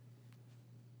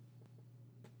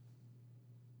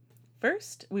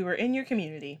First, we were in your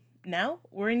community. Now,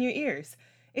 we're in your ears.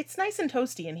 It's nice and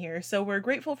toasty in here, so we're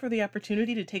grateful for the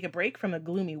opportunity to take a break from the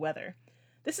gloomy weather.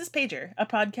 This is Pager, a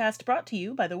podcast brought to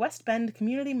you by the West Bend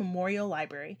Community Memorial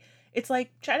Library. It's like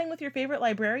chatting with your favorite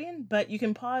librarian, but you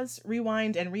can pause,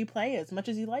 rewind, and replay as much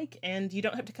as you like, and you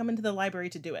don't have to come into the library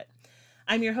to do it.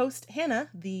 I'm your host, Hannah,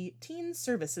 the Teen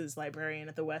Services Librarian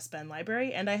at the West Bend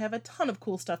Library, and I have a ton of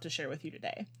cool stuff to share with you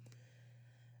today.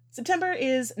 September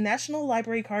is National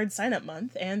Library Card Sign-Up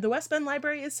Month, and the West Bend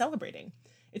Library is celebrating.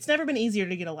 It's never been easier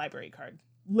to get a library card.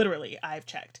 Literally, I've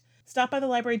checked. Stop by the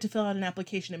library to fill out an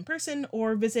application in person,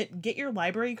 or visit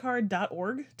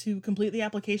getyourlibrarycard.org to complete the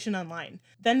application online.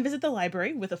 Then visit the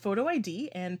library with a photo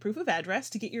ID and proof of address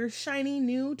to get your shiny,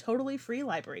 new, totally free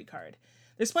library card.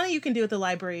 There's plenty you can do at the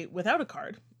library without a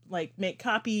card, like make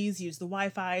copies, use the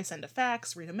Wi-Fi, send a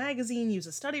fax, read a magazine, use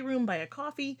a study room, buy a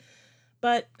coffee.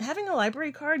 But having a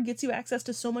library card gets you access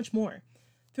to so much more.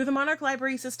 Through the Monarch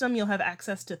Library system, you'll have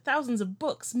access to thousands of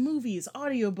books, movies,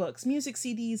 audiobooks, music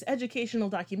CDs,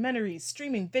 educational documentaries,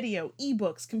 streaming video,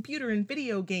 ebooks, computer and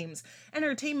video games,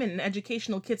 entertainment and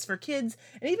educational kits for kids,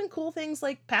 and even cool things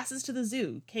like passes to the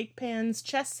zoo, cake pans,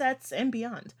 chess sets, and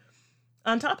beyond.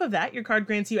 On top of that, your card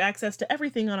grants you access to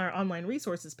everything on our online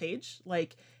resources page,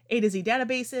 like A to Z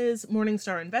databases,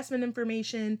 Morningstar investment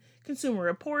information, consumer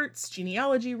reports,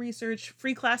 genealogy research,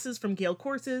 free classes from Gale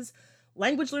Courses,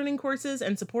 language learning courses,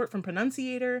 and support from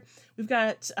Pronunciator. We've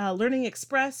got Learning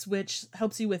Express, which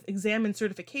helps you with exam and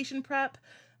certification prep.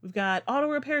 We've got auto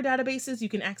repair databases you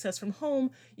can access from home.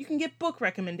 You can get book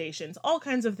recommendations, all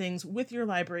kinds of things with your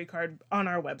library card on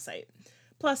our website.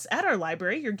 Plus, at our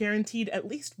library, you're guaranteed at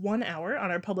least 1 hour on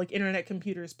our public internet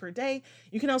computers per day.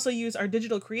 You can also use our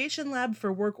digital creation lab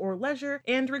for work or leisure,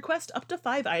 and request up to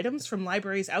 5 items from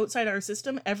libraries outside our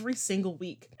system every single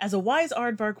week. As a wise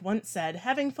aardvark once said,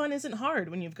 having fun isn't hard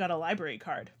when you've got a library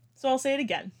card. So I'll say it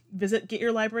again. Visit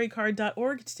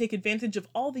getyourlibrarycard.org to take advantage of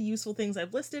all the useful things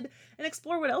I've listed and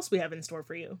explore what else we have in store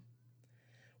for you.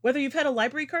 Whether you've had a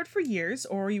library card for years,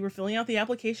 or you were filling out the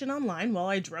application online while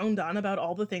I droned on about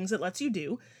all the things it lets you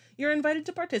do, you're invited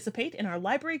to participate in our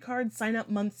Library Card Sign-Up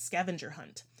Month scavenger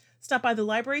hunt. Stop by the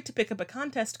library to pick up a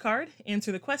contest card,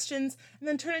 answer the questions, and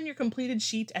then turn in your completed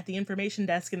sheet at the information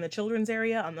desk in the children's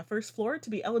area on the first floor to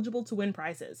be eligible to win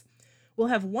prizes. We'll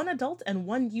have 1 adult and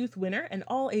 1 youth winner, and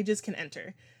all ages can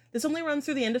enter. This only runs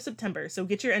through the end of September, so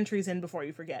get your entries in before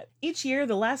you forget. Each year,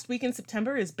 the last week in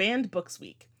September is Banned Books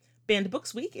Week. Banned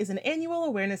Books Week is an annual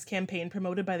awareness campaign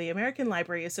promoted by the American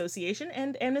Library Association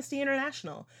and Amnesty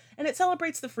International, and it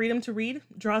celebrates the freedom to read,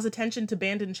 draws attention to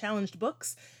banned and challenged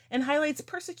books, and highlights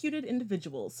persecuted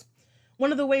individuals.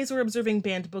 One of the ways we're observing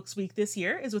Banned Books Week this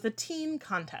year is with a teen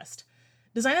contest.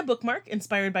 Design a bookmark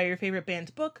inspired by your favorite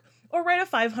banned book, or write a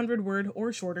 500-word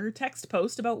or shorter text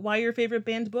post about why your favorite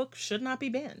banned book should not be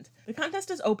banned. The contest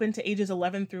is open to ages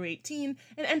 11 through 18,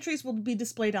 and entries will be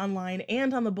displayed online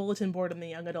and on the bulletin board in the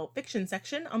Young Adult Fiction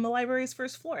section on the library's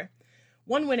first floor.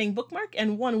 1 winning bookmark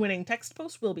and 1 winning text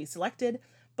post will be selected.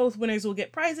 Both winners will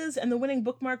get prizes, and the winning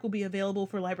bookmark will be available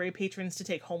for library patrons to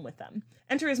take home with them.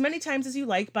 Enter as many times as you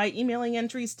like by emailing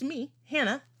entries to me,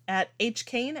 Hannah, at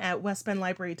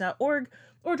hkane@westbendlibrary.org,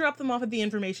 or drop them off at the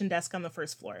information desk on the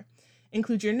first floor.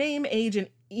 Include your name, age, and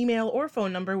email or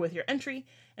phone number with your entry,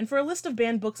 and for a list of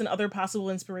banned books and other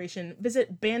possible inspiration,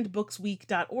 visit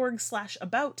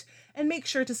bannedbooksweek.org/about, and make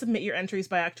sure to submit your entries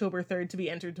by October 3rd to be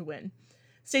entered to win.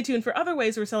 Stay tuned for other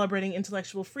ways we're celebrating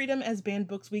intellectual freedom as Banned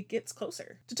Books Week gets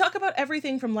closer. To talk about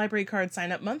everything from Library Card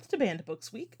Sign-Up Month to Banned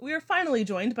Books Week, we are finally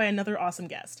joined by another awesome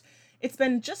guest. It's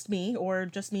been just me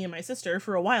and my sister,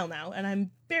 for a while now, and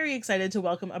I'm very excited to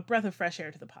welcome a breath of fresh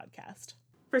air to the podcast.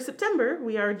 For September,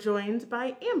 we are joined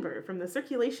by Amber from the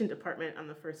Circulation Department on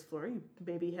the first floor. You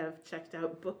maybe have checked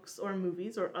out books or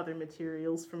movies or other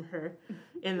materials from her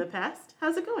in the past.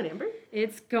 How's it going, Amber?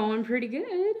 It's going pretty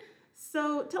good.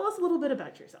 So tell us a little bit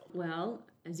about yourself. Well,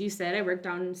 as you said, I work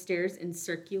downstairs in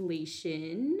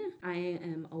circulation. I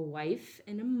am a wife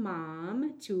and a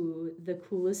mom to the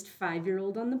coolest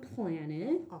 5-year-old on the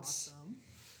planet. Awesome.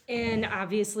 And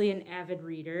obviously an avid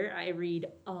reader. I read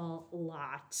a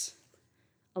lot.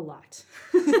 A lot.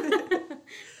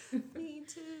 Me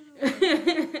too.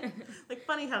 Like,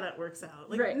 funny how that works out.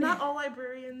 Like, right. Not all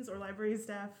librarians or library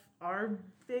staff are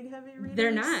big, heavy readers. They're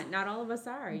not. Not all of us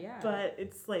are, yeah. But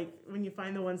it's like, when you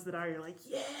find the ones that are, you're like,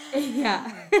 yeah.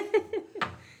 Yeah.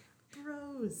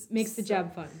 Bros. Makes the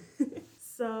job fun.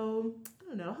 So,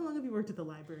 don't know. How long have you worked at the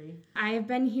library? I have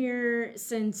been here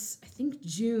since, I think,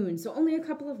 June, so only a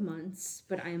couple of months,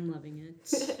 but I am loving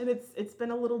it. And it's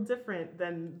been a little different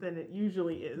than it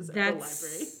usually is at the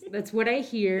library. That's what I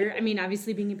hear. I mean,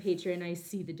 obviously being a patron, I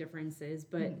see the differences,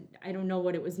 but I don't know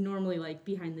what it was normally like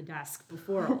behind the desk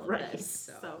before all of this.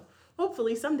 So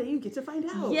hopefully someday you get to find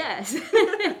out. Yes.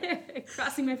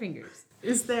 Crossing my fingers.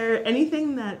 Is there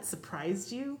anything that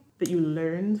surprised you that you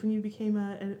learned when you became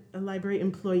a library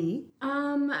employee?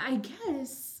 I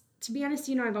guess, to be honest,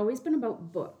 I've always been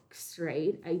about books,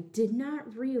 right? I did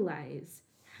not realize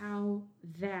how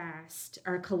vast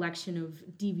our collection of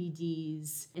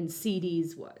DVDs and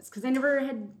CDs was, because I never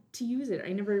had to use it.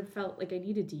 I never felt like I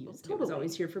needed to use it. It was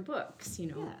always here for books,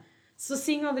 Yeah. So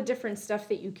seeing all the different stuff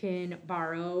that you can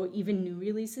borrow, even new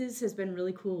releases, has been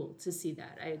really cool to see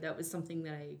that. That was something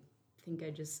that I think I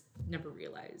just never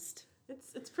realized.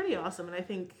 It's pretty awesome, and I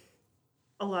think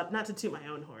a lot, not to toot my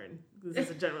own horn, this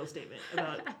is a general statement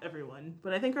about everyone,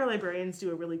 but I think our librarians do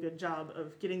a really good job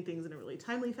of getting things in a really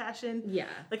timely fashion. Yeah.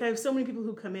 Like, I have so many people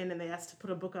who come in and they ask to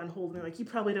put a book on hold, and they're like, you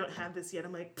probably don't have this yet.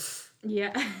 I'm like,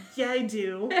 yeah. Yeah, I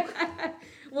do.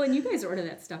 Well, and you guys order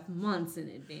that stuff months in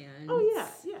advance. Oh, yeah.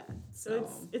 So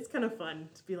it's kind of fun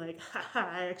to be like, haha,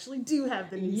 I actually do have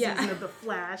the new season of The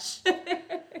Flash.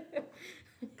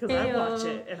 Because I watch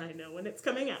it and I know when it's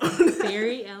coming out.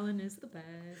 Barry Allen is the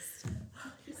best.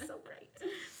 He's so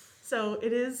great. So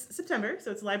it is September,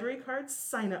 so it's Library Cards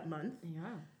sign-up month. Yeah.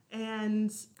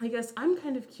 And I guess I'm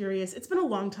kind of curious. It's been a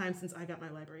long time since I got my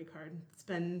library card. It's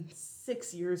been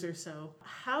 6 years or so.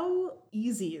 How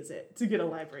easy is it to get a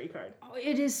library card? Oh,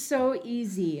 it is so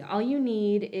easy. All you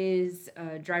need is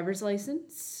a driver's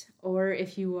license, or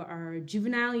if you are a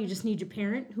juvenile, you just need your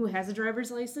parent who has a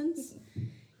driver's license.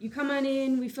 You come on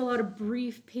in, we fill out a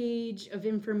brief page of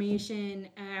information,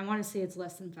 and I want to say it's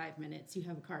less than 5 minutes. You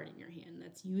have a card in your hand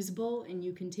that's usable, and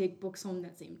you can take books home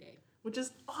that same day. Which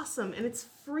is awesome, and it's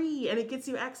free, and it gets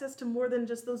you access to more than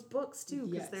just those books, too,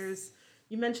 because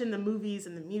you mentioned the movies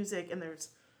and the music, and there's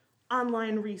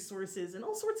online resources and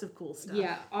all sorts of cool stuff.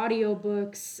 Yeah,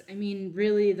 audiobooks. I mean,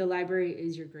 really, the library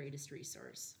is your greatest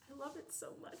resource. I love it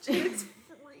so much, and it's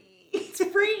free. It's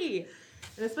free!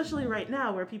 And especially right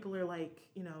now where people are like,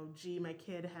 gee, my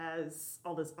kid has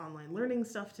all this online learning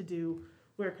stuff to do.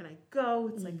 Where can I go?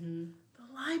 It's like the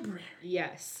library.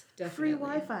 Yes, definitely. Free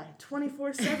Wi-Fi,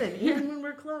 24/7, even when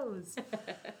we're closed.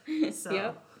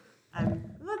 So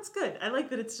that's good. I like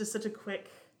that it's just such a quick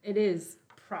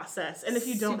process. And if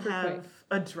you don't have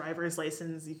a driver's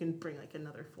license, you can bring like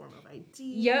another form of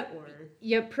ID.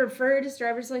 Preferred is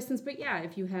driver's license, but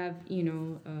if you have,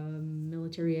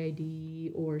 military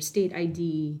ID or state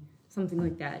ID, something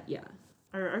like that,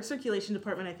 Our circulation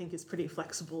department, I think, is pretty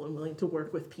flexible and willing to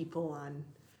work with people on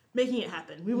making it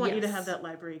happen. We want you to have that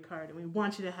library card, and we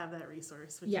want you to have that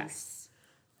resource, which is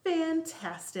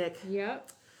fantastic.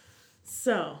 Yep.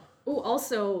 So. Oh,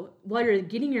 also, while you're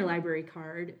getting your library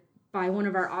card, buy one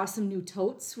of our awesome new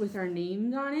totes with our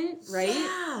names on it, right?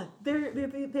 Yeah,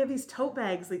 they have these tote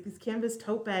bags, like these canvas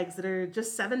tote bags that are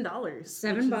just $7.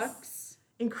 $7.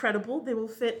 Incredible. They will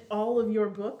fit all of your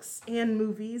books and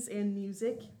movies and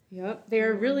music. Yep,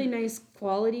 they're really nice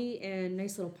quality and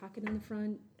nice little pocket in the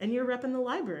front. And you're repping the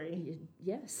librry.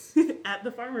 Yes. At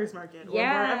the farmer's market or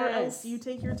wherever else you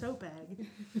take your tote bag.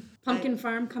 Pumpkin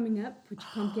farm coming up. Put your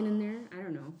pumpkin in there. I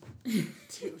don't know.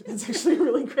 Dude, that's actually a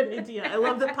really great idea. I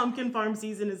love that pumpkin farm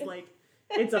season is like,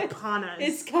 it's upon us.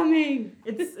 It's coming.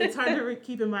 It's hard to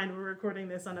keep in mind we're recording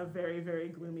this on a very, very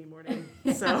gloomy morning.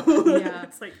 So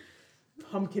it's like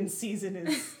pumpkin season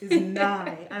is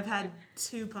nigh. I've had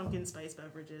 2 pumpkin spice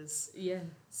beverages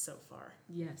so far.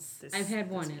 Yes. I've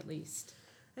had one at least.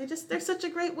 They're such a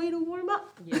great way to warm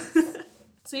up. Yes.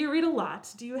 So you read a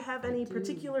lot. Do you have any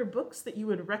particular books that you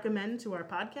would recommend to our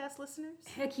podcast listeners?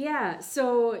 Heck yeah.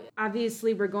 So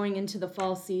obviously we're going into the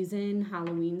fall season.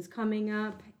 Halloween's coming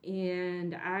up.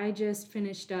 And I just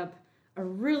finished up a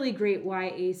really great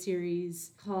YA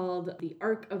series called The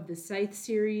Arc of the Scythe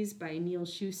series by Neal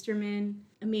Shusterman.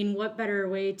 I mean, what better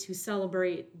way to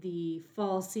celebrate the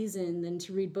fall season than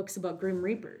to read books about Grim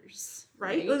Reapers?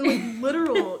 Right? Like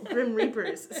literal Grim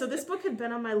Reapers. So this book had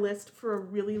been on my list for a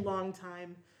really long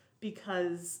time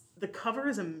because the cover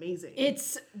is amazing.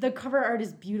 The cover art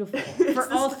is beautiful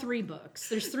for all 3 books.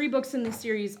 There's 3 books in the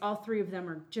series. All 3 of them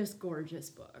are just gorgeous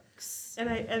books.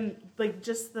 And like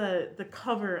just the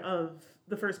cover of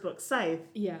the first book, Scythe.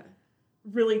 Yeah.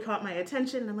 Really caught my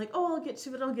attention. And I'm like, I'll get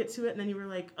to it. And then you were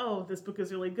like, this book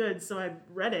is really good. So I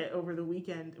read it over the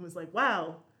weekend and was like,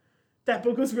 wow, That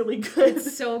book was really good.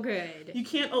 It's so good. You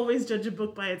can't always judge a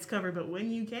book by its cover, but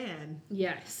when you can,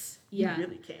 Yes. you Yeah.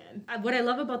 really can. What I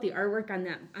love about the artwork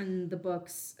on the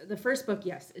books, the first book,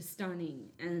 yes, is stunning,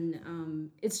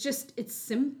 and it's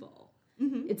simple.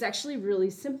 Mm-hmm. It's actually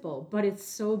really simple, but it's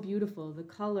so beautiful. The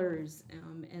colors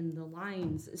and the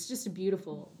lines, it's just a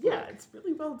beautiful book. Yeah, it's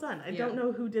really well done. I don't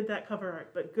know who did that cover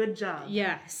art, but good job.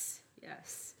 Yes.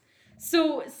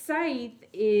 So Scythe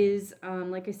is,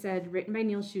 like I said, written by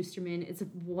Neil Shusterman. It's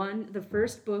the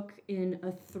first book in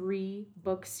a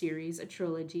 3-book series, a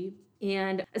trilogy.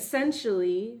 And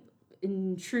essentially,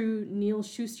 in true Neil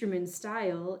Shusterman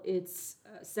style, it's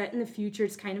set in the future.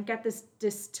 It's kind of got this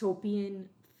dystopian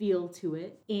feel to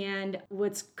it. And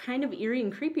what's kind of eerie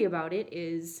and creepy about it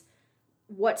is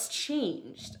what's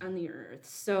changed on the earth.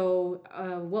 So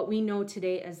what we know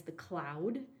today as the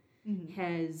Cloud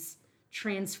has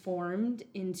transformed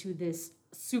into this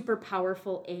super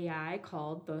powerful AI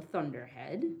called the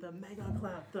Thunderhead. The mega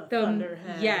cloud, the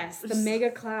Thunderhead. Yes, the mega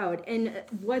cloud. And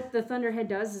what the Thunderhead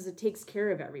does is it takes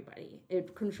care of everybody.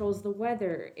 It controls the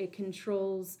weather. It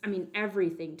controls,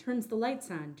 everything. Turns the lights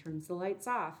on, turns the lights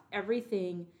off.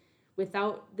 Everything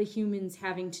without the humans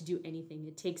having to do anything.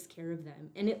 It takes care of them.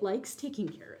 And it likes taking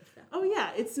care of them. Oh,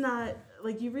 yeah. It's not,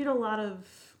 like, you read a lot of,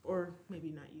 or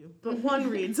maybe not you, but one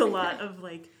reads a lot of,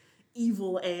 like,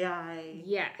 evil AI.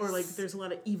 Yes. Or, like, there's a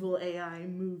lot of evil AI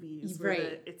movies where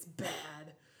Right. it's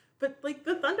bad. But, like,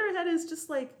 the Thunderhead is just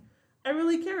like, I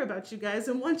really care about you guys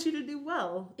and want you to do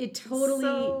well. It totally...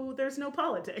 So there's no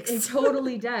politics. It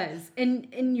totally does.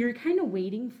 And you're kind of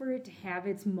waiting for it to have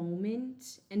its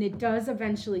moment. And it does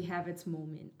eventually have its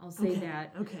moment. I'll say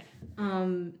that. Okay.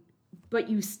 But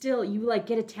you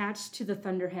get attached to the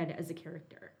Thunderhead as a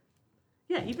character.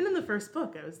 Yeah, even in the first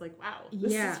book, I was like, wow,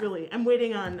 this Yeah. is really... I'm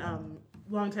waiting on...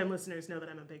 longtime listeners know that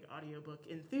I'm a big audiobook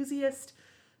enthusiast,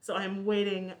 so I'm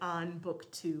waiting on book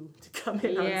 2 to come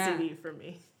in on CD for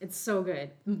me. It's so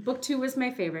good. Book 2 was my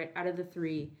favorite out of the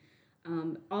 3.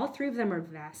 All 3 of them are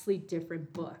vastly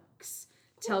different books.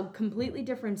 Tell completely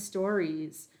different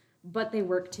stories, but they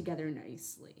work together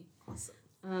nicely. Awesome.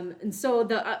 And so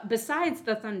besides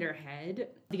the Thunderhead,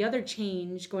 the other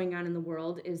change going on in the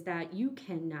world is that you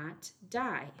cannot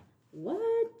die.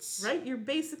 What? Right? You're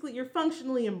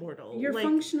functionally immortal. You're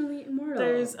functionally immortal.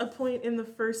 There's a point in the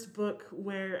first book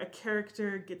where a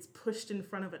character gets pushed in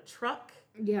front of a truck.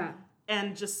 Yeah.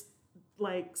 And just,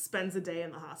 like, spends a day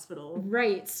in the hospital.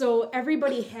 Right. So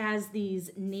everybody has these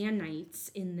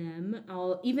nanites in them.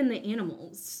 Even the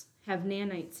animals have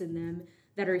nanites in them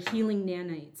that are healing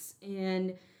nanites.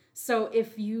 And so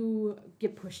if you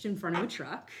get pushed in front of a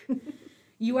truck,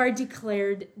 you are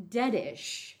declared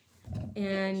deadish.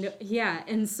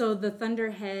 And so the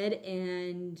Thunderhead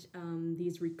and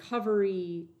these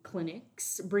recovery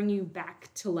clinics bring you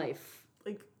back to life,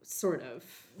 like, sort of.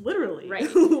 Literally.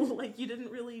 Right. Like, you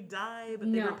didn't really die,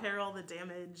 but they repair all the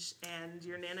damage, and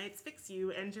your nanites fix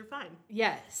you, and you're fine.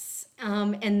 Yes.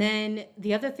 And then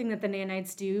the other thing that the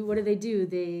nanites do, what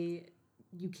do?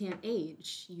 You can't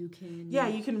age. You can... Yeah,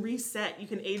 you can reset. You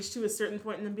can age to a certain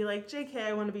point and then be like, JK,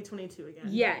 I want to be 22 again.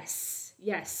 Yes.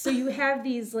 So you have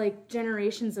these, like,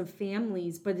 generations of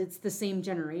families, but it's the same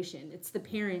generation. It's the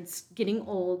parents getting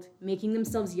old, making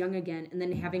themselves young again, and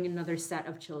then having another set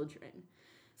of children.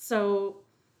 So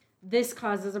this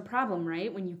causes a problem,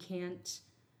 right? When you can't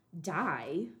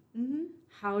die,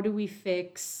 how do we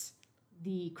fix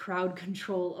the crowd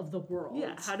control of the world?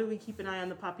 Yeah, how do we keep an eye on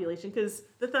the population? Because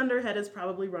the Thunderhead has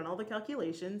probably run all the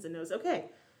calculations and knows, okay,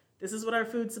 this is what our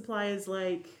food supply is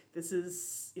like. This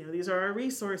is, these are our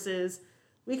resources.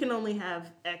 We can only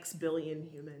have X billion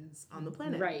humans on the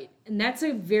planet. Right. And that's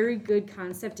a very good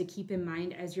concept to keep in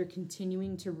mind as you're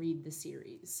continuing to read the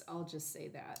series. I'll just say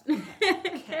that.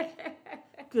 Okay.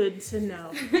 Good to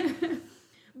know.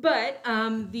 But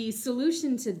the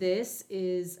solution to this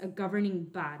is a governing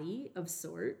body of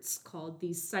sorts called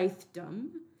the Scythedom.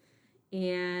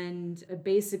 And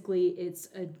basically it's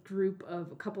a group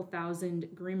of a couple thousand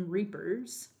Grim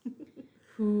Reapers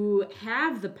who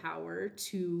have the power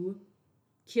to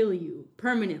kill you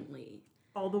permanently.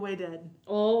 All the way dead.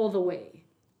 All the way.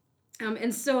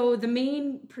 And so the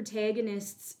main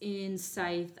protagonists in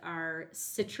Scythe are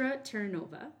Citra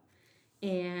Terranova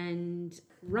and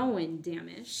Rowan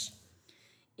Damish.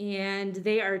 And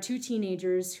they are 2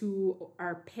 teenagers who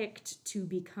are picked to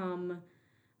become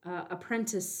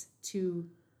apprentice to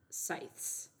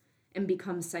scythes and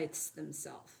become scythes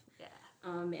themselves. Yeah.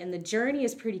 And the journey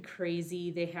is pretty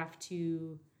crazy. They have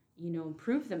to,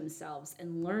 prove themselves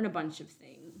and learn a bunch of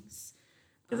things.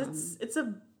 Because it's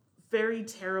a very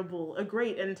terrible, a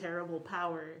great and terrible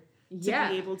power Yeah.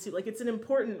 be able to, like, it's an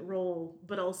important role,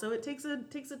 but also it takes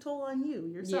a toll on you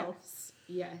yourself.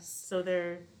 Yes. So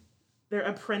they're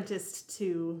apprenticed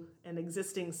to an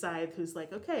existing scythe who's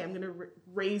like, okay, I'm going to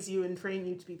raise you and train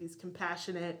you to be these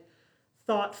compassionate,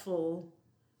 thoughtful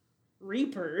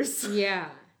reapers. Yeah.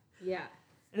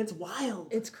 And it's wild.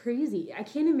 It's crazy. I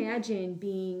can't imagine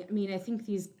being, I mean, I think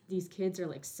these kids are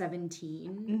like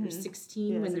 17 or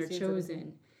 16 when they're 16, chosen.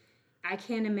 17. I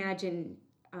can't imagine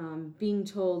being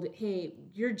told, hey,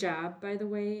 your job, by the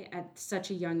way, at such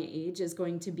a young age is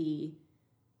going to be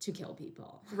to kill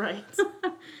people. Right.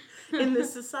 In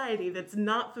this society that's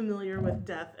not familiar with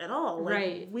death at all. Like,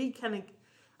 right. We kind of,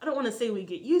 I don't want to say we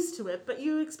get used to it, but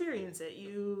you experience it.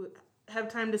 You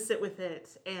have time to sit with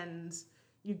it, and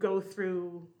you go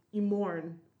through, you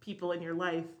mourn people in your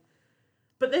life.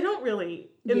 But they don't really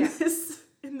in this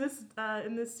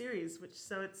series, which,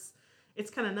 so it's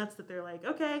kind of nuts that they're like,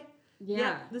 okay,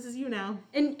 yeah, this is you now.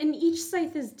 And each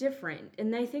scythe is different.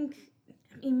 And I think,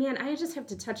 I mean, man, I just have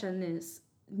to touch on this.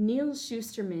 Neal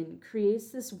Shusterman creates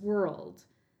this world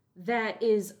that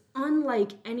is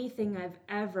unlike anything I've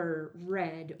ever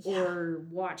read or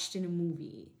watched in a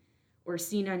movie or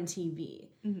seen on TV.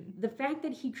 Mm-hmm. The fact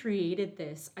that he created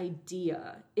this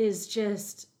idea is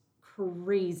just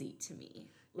crazy to me.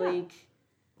 Like,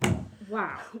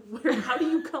 wow. How do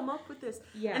you come up with this?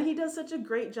 Yeah. And he does such a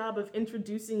great job of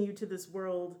introducing you to this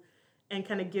world and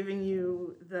kind of giving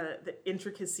you the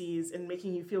intricacies and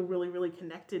making you feel really, really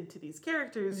connected to these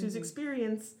characters whose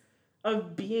experience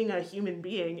of being a human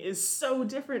being is so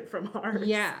different from ours.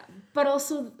 Yeah, but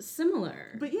also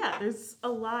similar. But yeah, there's a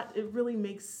lot. It really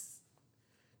makes,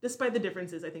 despite the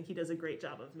differences, I think he does a great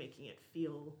job of making it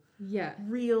feel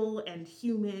real and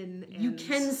human. And you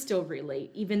can still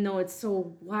relate, even though it's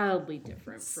so wildly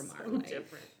different from our life.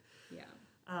 Different. Yeah.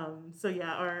 So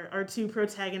yeah, our two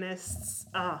protagonists,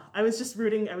 I was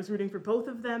rooting for both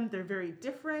of them. They're very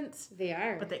different. They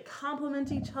are. But they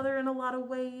complement each other in a lot of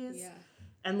ways. Yeah.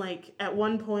 And like at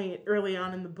one point early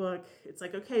on in the book, it's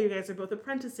like, okay, you guys are both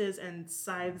apprentices and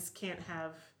scythes can't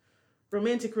have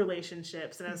romantic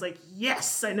relationships. And I was like,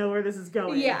 yes, I know where this is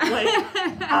going. Yeah.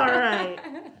 Like, all right,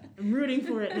 I'm rooting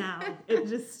for it now.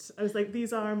 I was like,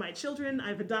 these are my children.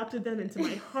 I've adopted them into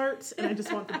my heart and I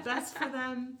just want the best for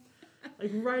them.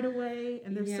 Like right away,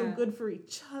 and they're so good for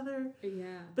each other.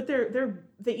 Yeah. But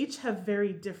they each have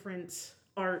very different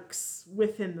arcs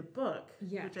within the book,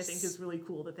 which I think is really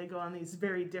cool, that they go on these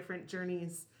very different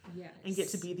journeys and get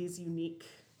to be these unique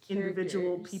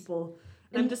individual people.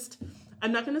 And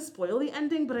I'm not going to spoil the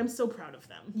ending, but I'm so proud of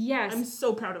them. Yes. I'm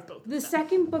so proud of both of them. The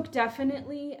second book,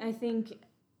 definitely, I think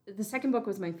the second book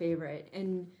was my favorite.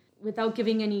 And without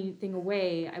giving anything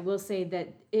away, I will say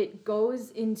that it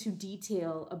goes into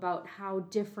detail about how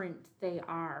different they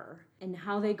are and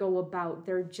how they go about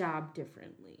their job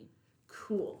differently.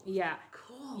 Cool. Yeah.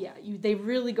 Cool. Yeah, they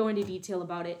really go into detail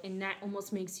about it, and that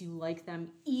almost makes you like them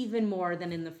even more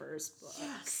than in the first book.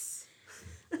 Yes.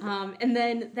 And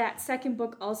then that second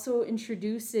book also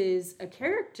introduces a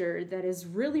character that is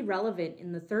really relevant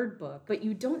in the third book, but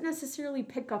you don't necessarily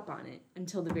pick up on it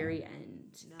until the very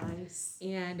end. Nice.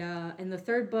 And in the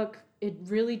third book, it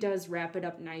really does wrap it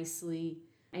up nicely.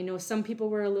 I know some people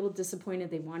were a little disappointed.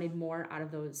 They wanted more out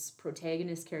of those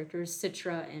protagonist characters,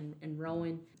 Citra and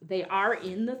Rowan. They are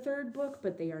in the third book,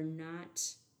 but they are not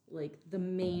like the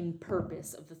main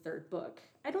purpose of the third book.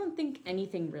 I don't think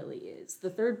anything really is. The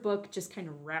third book just kind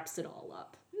of wraps it all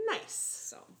up. Nice.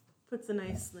 So puts a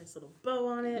nice little bow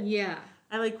on it. Yeah.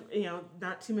 I like,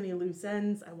 not too many loose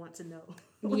ends. I want to know.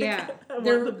 Yeah.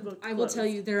 I will tell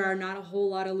you, there are not a whole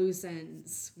lot of loose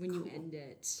ends when you end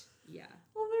it. Yeah.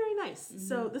 Well, very nice. Mm-hmm.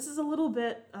 So this is a little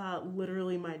bit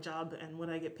literally my job and what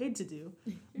I get paid to do.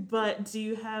 But do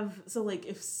you have,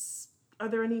 are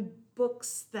there any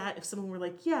books that if someone were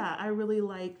like, yeah, I really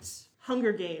liked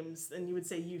Hunger Games, then you would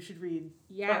say you should read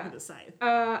Dark of the Scythe?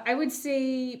 I would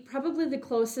say probably the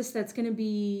closest that's going to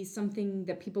be something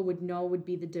that people would know would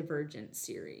be the Divergent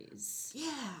series.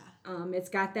 Yeah. It's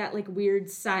got that like weird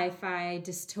sci-fi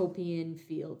dystopian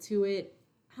feel to it.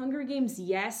 Hunger Games,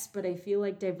 yes, but I feel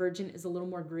like Divergent is a little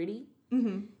more gritty.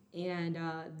 Mm-hmm. And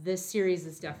this series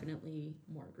is definitely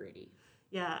more gritty.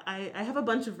 Yeah, I have a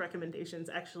bunch of recommendations,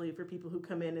 actually, for people who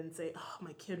come in and say, oh,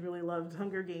 my kid really loved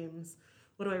Hunger Games.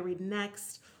 What do I read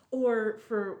next? Or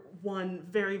for one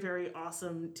very, very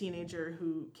awesome teenager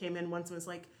who came in once and was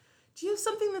like, do you have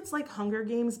something that's like Hunger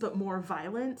Games but more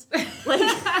violent?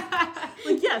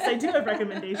 Yes, I do have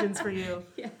recommendations for you.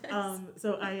 Yes.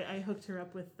 So I hooked her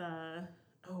up with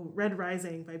Red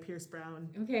Rising by Pierce Brown.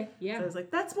 Okay, yeah. So I was like,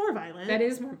 that's more violent. That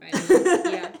is more violent,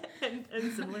 yeah.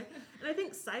 and similar. And I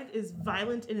think Scythe is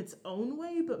violent in its own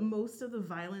way, but most of the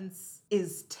violence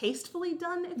is tastefully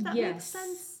done, if that makes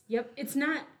sense. Yep. It's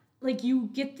not, like, you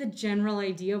get the general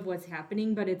idea of what's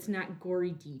happening, but it's not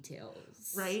gory details.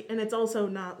 Right? And it's also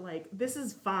not like, this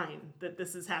is fine that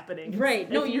this is happening. Right.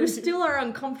 No, you still are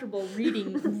uncomfortable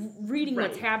reading right.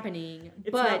 What's happening.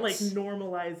 It's but not like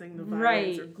normalizing the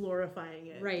violence or glorifying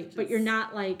it. Right. But you're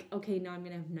not like, okay, now I'm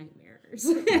going to have nightmares.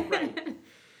 Right.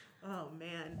 Oh,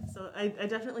 man. So I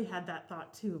definitely had that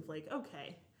thought, too, of like,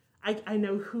 okay, I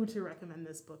know who to recommend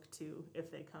this book to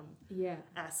if they come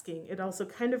asking. It also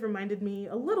kind of reminded me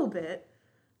a little bit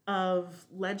of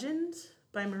Legend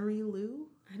by Marie Lu.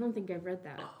 I don't think I've read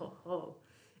that. Oh,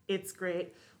 it's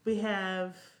great. We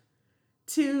have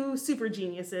two super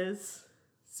genius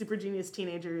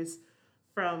teenagers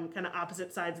from kind of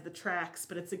opposite sides of the tracks,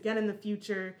 but it's again in the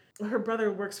future. Her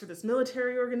brother works for this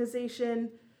military organization,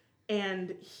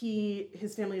 and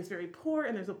his family is very poor,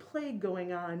 and there's a plague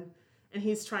going on, and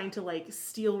he's trying to like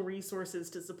steal resources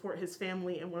to support his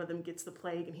family, and one of them gets the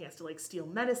plague, and he has to like steal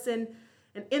medicine,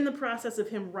 and in the process of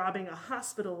him robbing a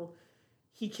hospital,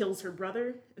 he kills her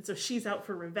brother, and so she's out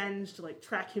for revenge to like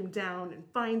track him down and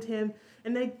find him,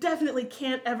 and they definitely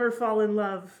can't ever fall in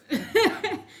love.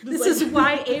 This is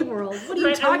YA world. What are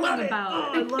you talking about?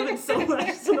 Oh, I love it so much.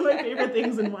 It's one of my favorite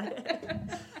things in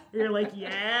YA. You're like,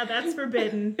 yeah, that's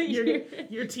forbidden.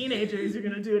 You're teenagers. You're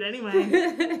gonna do it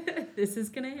anyway. This is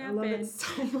gonna happen. I love it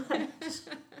so much.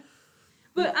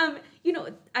 But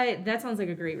that sounds like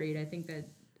a great read. I think that.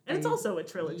 And it's also a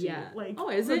trilogy. Yeah. Like, oh,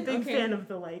 is I'm it? a big fan of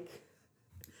the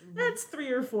that's 3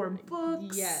 or 4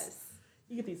 books. Yes.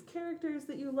 You get these characters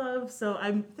that you love. So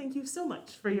thank you so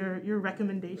much for your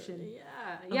recommendation.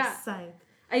 Yeah. Scythe.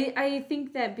 I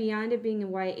think that beyond it being a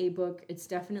YA book, it's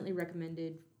definitely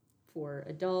recommended for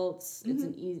adults.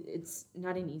 Mm-hmm. It's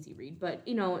not an easy read, but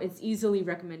it's easily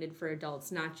recommended for adults,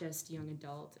 not just young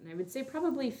adult. And I would say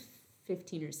probably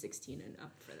 15 or 16 and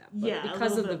up for that book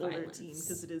because of the violence.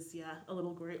 Because it is a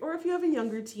little gory. Or if you have a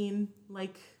younger teen,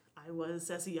 like I was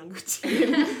as a younger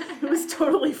teen, it was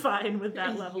totally fine with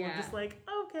that level of just like,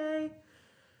 okay,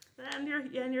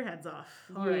 and your head's off.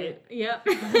 All right. Yep.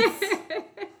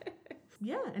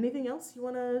 Yeah, anything else you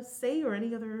want to say, or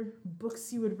any other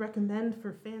books you would recommend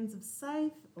for fans of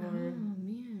Scythe? Or... Oh,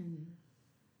 man.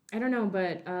 I don't know,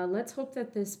 but let's hope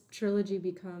that this trilogy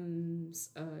becomes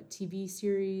a TV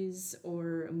series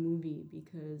or a movie,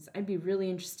 because I'd be really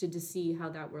interested to see how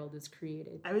that world is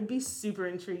created. I would be super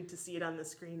intrigued to see it on the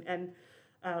screen. And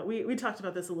we talked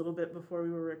about this a little bit before we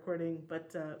were recording,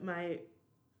 but my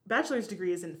bachelor's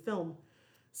degree is in film.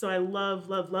 So I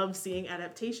love seeing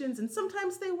adaptations, and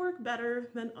sometimes they work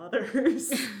better than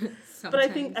others. But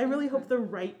I really hope the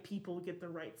right people get the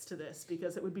rights to this,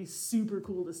 because it would be super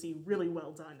cool to see really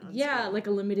well done on screen. Like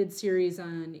a limited series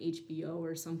on HBO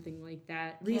or something like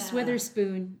that. Reese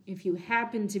Witherspoon, if you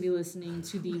happen to be listening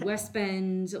to the West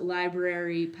Bend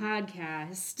Library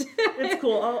podcast. It's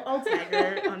cool. I'll tag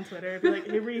her on Twitter. Be like,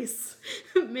 hey, Reese.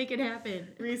 Make it happen.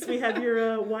 Reese, we have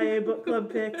your YA book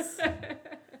club picks.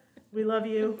 We love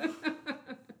you.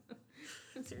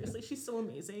 Seriously, she's so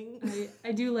amazing.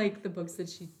 I do like the books that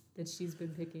she's been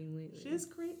picking lately. She has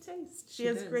great taste. She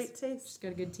has great taste. She's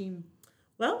got a good team.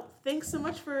 Well, thanks so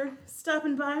much for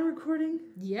stopping by and recording.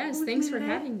 Yes, thanks for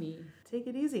having me. Take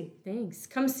it easy. Thanks.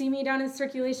 Come see me down in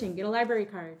Circulation. Get a library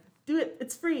card. Do it.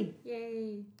 It's free.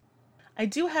 Yay. I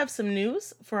do have some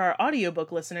news for our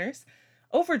audiobook listeners.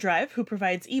 Overdrive, who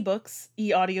provides ebooks,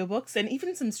 e-audiobooks, and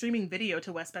even some streaming video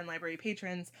to West Bend Library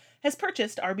patrons, has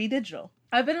purchased RB Digital.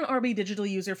 I've been an RB Digital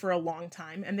user for a long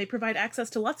time, and they provide access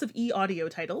to lots of e-audio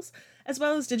titles, as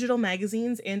well as digital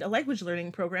magazines and a language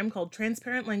learning program called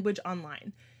Transparent Language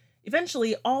Online.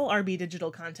 Eventually, all RB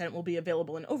Digital content will be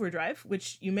available in Overdrive,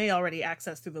 which you may already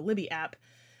access through the Libby app,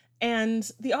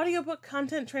 and the audiobook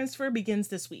content transfer begins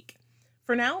this week.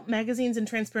 For now, magazines in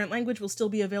Transparent Language will still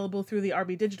be available through the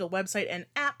RB Digital website and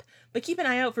app, but keep an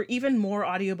eye out for even more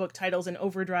audiobook titles in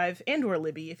Overdrive and/or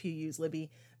Libby if you use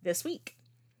Libby this week.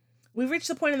 We've reached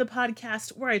the point in the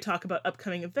podcast where I talk about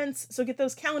upcoming events, so get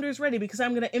those calendars ready because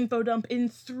I'm going to info dump in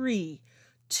 3,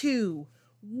 2,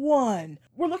 1.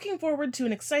 We're looking forward to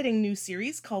an exciting new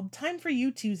series called Time for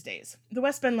You Tuesdays. The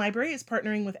West Bend Library is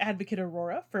partnering with Advocate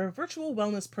Aurora for a virtual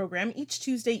wellness program each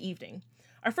Tuesday evening.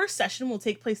 Our first session will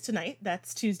take place tonight,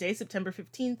 that's Tuesday, September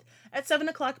 15th, at 7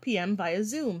 o'clock p.m. via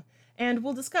Zoom, and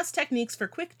we'll discuss techniques for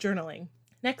quick journaling.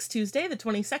 Next Tuesday, the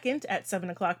 22nd, at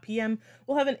 7 o'clock p.m.,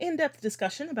 we'll have an in-depth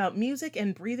discussion about music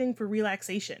and breathing for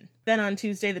relaxation. Then on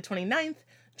Tuesday, the 29th,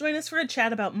 join us for a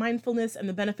chat about mindfulness and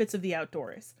the benefits of the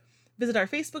outdoors. Visit our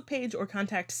Facebook page or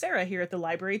contact Sarah here at the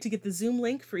library to get the Zoom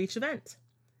link for each event.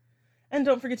 And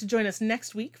don't forget to join us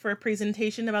next week for a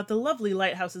presentation about the lovely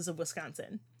lighthouses of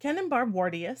Wisconsin. Ken and Barb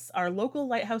Wardius are local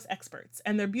lighthouse experts,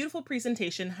 and their beautiful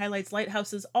presentation highlights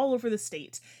lighthouses all over the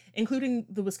state, including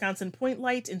the Wisconsin Point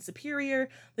Light in Superior,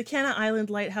 the Canna Island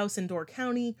Lighthouse in Door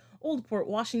County, Old Port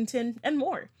Washington, and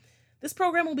more. This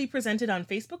program will be presented on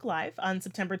Facebook Live on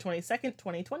September 22nd,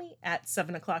 2020 at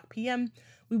 7 o'clock p.m.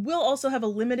 We will also have a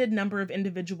limited number of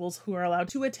individuals who are allowed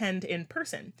to attend in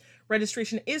person.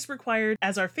 Registration is required,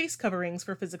 as are face coverings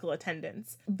for physical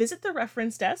attendance. Visit the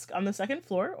reference desk on the second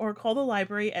floor or call the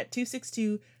library at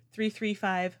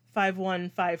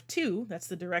 262-335-5152, that's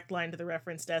the direct line to the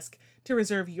reference desk, to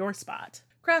reserve your spot.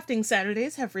 Crafting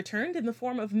Saturdays have returned in the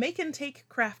form of make and take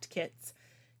craft kits.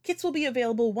 Kits will be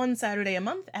available one Saturday a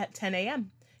month at 10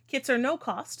 a.m. Kits are no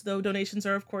cost, though donations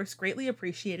are of course greatly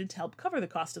appreciated to help cover the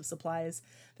cost of supplies.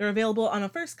 They're available on a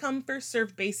first-come,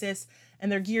 first-served basis,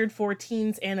 and they're geared for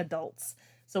teens and adults.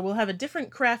 So we'll have a different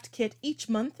craft kit each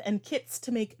month, and kits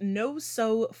to make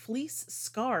no-sew fleece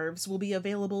scarves will be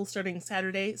available starting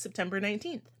Saturday, September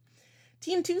 19th.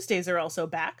 Teen Tuesdays are also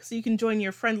back, so you can join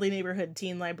your friendly neighborhood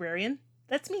teen librarian,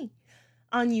 that's me,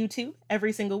 on YouTube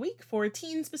every single week for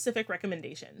teen-specific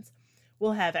recommendations.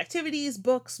 We'll have activities,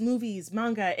 books, movies,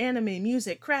 manga, anime,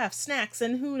 music, crafts, snacks,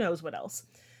 and who knows what else.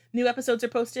 New episodes are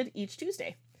posted each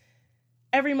Tuesday.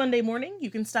 Every Monday morning,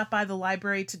 you can stop by the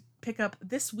library to pick up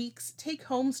this week's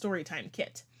take-home storytime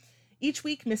kit. Each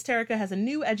week, Miss Terica has a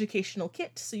new educational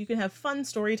kit, so you can have fun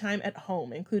storytime at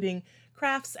home, including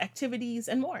crafts, activities,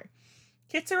 and more.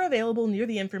 Kits are available near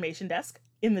the information desk,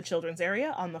 in the children's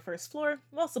area on the first floor,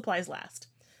 while supplies last.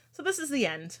 So this is the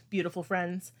end, beautiful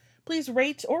friends. Please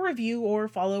rate or review or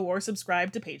follow or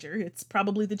subscribe to Pager. It's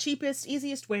probably the cheapest,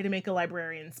 easiest way to make a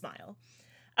librarian smile.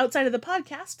 Outside of the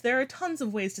podcast, there are tons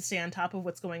of ways to stay on top of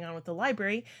what's going on with the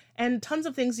library, and tons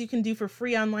of things you can do for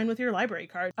free online with your library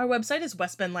card. Our website is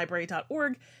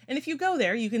westbendlibrary.org, and if you go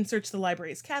there, you can search the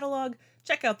library's catalog,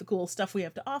 check out the cool stuff we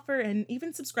have to offer, and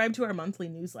even subscribe to our monthly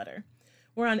newsletter.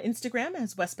 We're on Instagram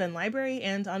as West Bend Library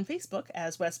and on Facebook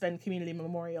as West Bend Community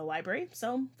Memorial Library,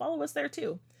 so follow us there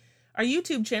too. Our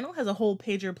YouTube channel has a whole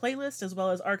Pager playlist, as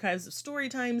well as archives of story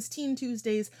times, Teen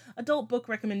Tuesdays, adult book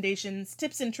recommendations,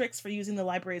 tips and tricks for using the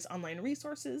library's online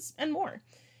resources, and more.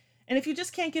 And if you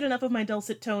just can't get enough of my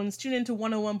dulcet tones, tune into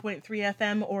 101.3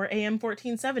 FM or AM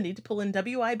 1470 to pull in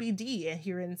WIBD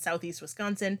here in southeast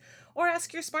Wisconsin, or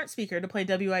ask your smart speaker to play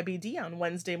WIBD on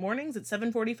Wednesday mornings at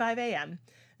 7:45 a.m.,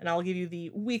 and I'll give you the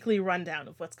weekly rundown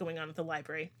of what's going on at the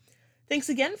library. Thanks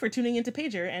again for tuning into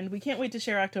Pager, and we can't wait to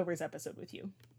share October's episode with you.